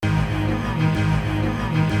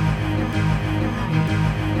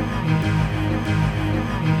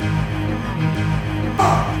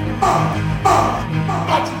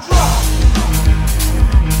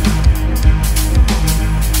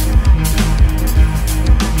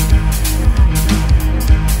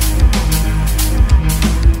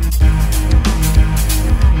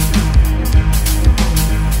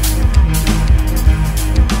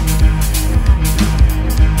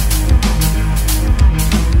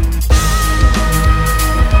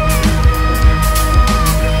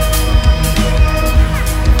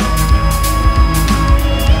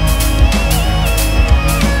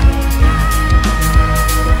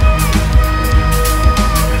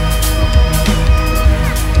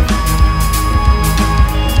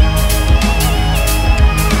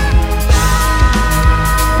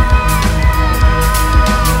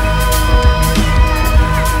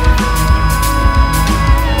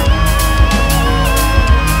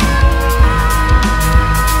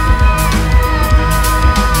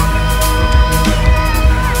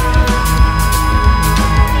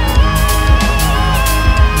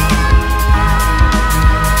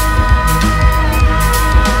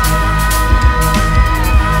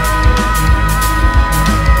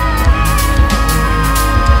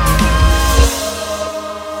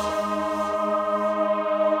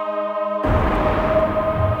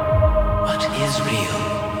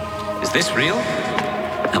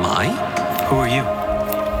Am I? Who are you?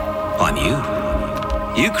 I'm you.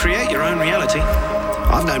 You create your own reality.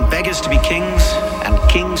 I've known beggars to be kings and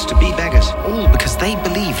kings to be beggars, all because they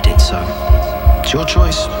believed it so. It's your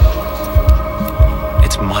choice.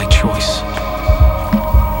 It's my choice.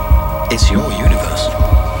 It's your universe.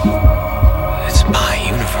 It's my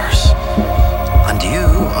universe. And you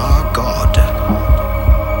are God.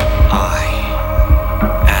 I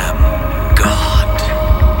am God.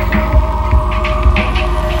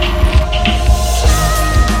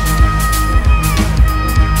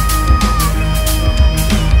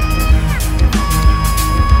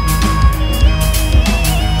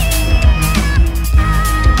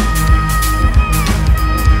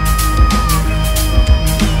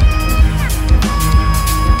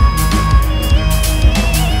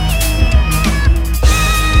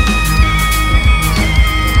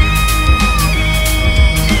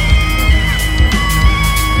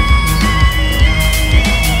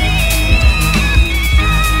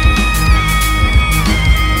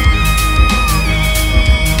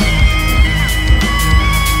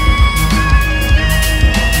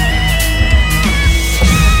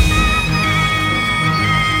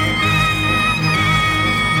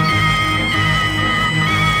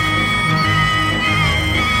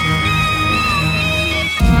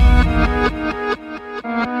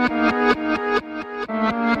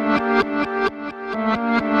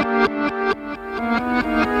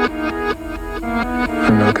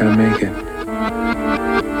 I'm not gonna make it.